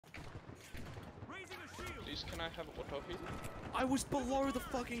Please, can I have auto hit? I was below the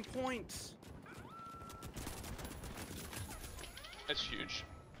fucking point. It's huge.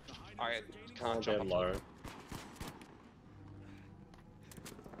 I Oh, can't they're jump low. up.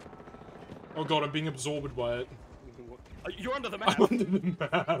 Oh god, I'm being absorbed by it. You're under the map. I'm under the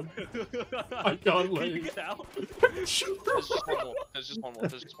map. I can't Can you leave. get out? There's just one more. There's just one more.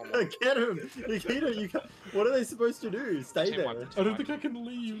 There's just one more. Get him! Nikita, you can't... What are they supposed to do? Stay Team there. wipe, I don't think I can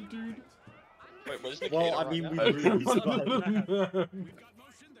leave, dude. Wait, where's Nikita Well, I right mean, now? we I'm really under survived. the map.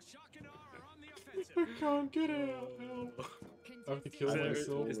 I can't get out. Help. I have to kill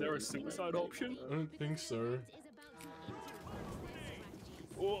myself. Is there a suicide option? I don't think so.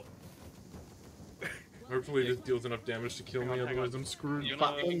 Oh. Hopefully this deals enough damage to kill me, Hang on. otherwise I'm screwed. You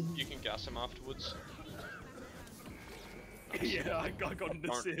can gas him afterwards. Yeah, I got an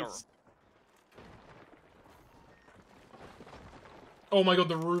assist. Oh my god,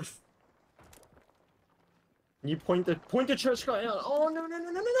 the roof! You point the church guy out. Oh no no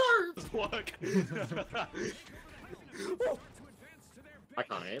no no no no! Work. Oh. I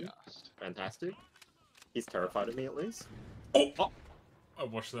can't aim. Fantastic. He's terrified of me at least. Oh! I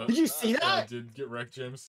watched that. Did you see Yeah, I that? did. Get wrecked, James.